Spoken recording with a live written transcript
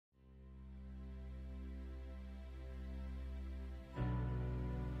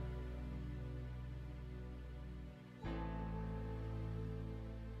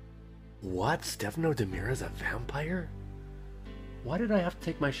What? Stefano DiMera's a vampire? Why did I have to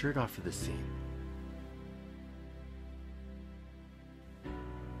take my shirt off for this scene?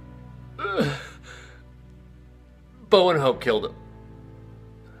 Bo and Hope killed him.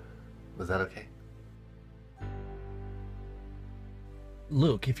 Was that okay?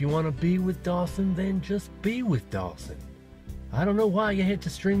 Look, if you want to be with Dawson, then just be with Dawson. I don't know why you had to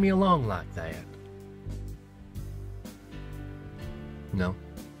string me along like that. No.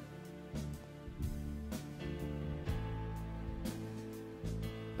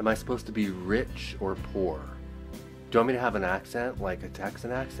 Am I supposed to be rich or poor? Do you want me to have an accent, like a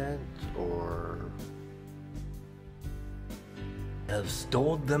Texan accent, or... Have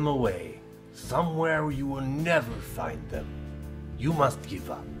stowed them away, somewhere where you will never find them. You must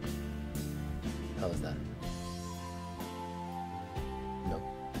give up. How was that? No.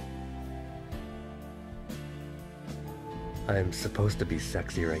 I'm supposed to be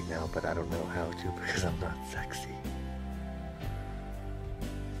sexy right now, but I don't know how to because I'm not sexy.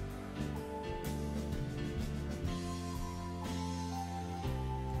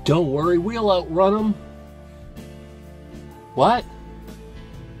 Don't worry, we'll outrun them. What?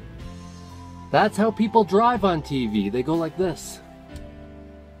 That's how people drive on TV. They go like this.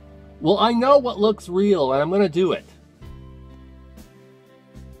 Well, I know what looks real, and I'm gonna do it.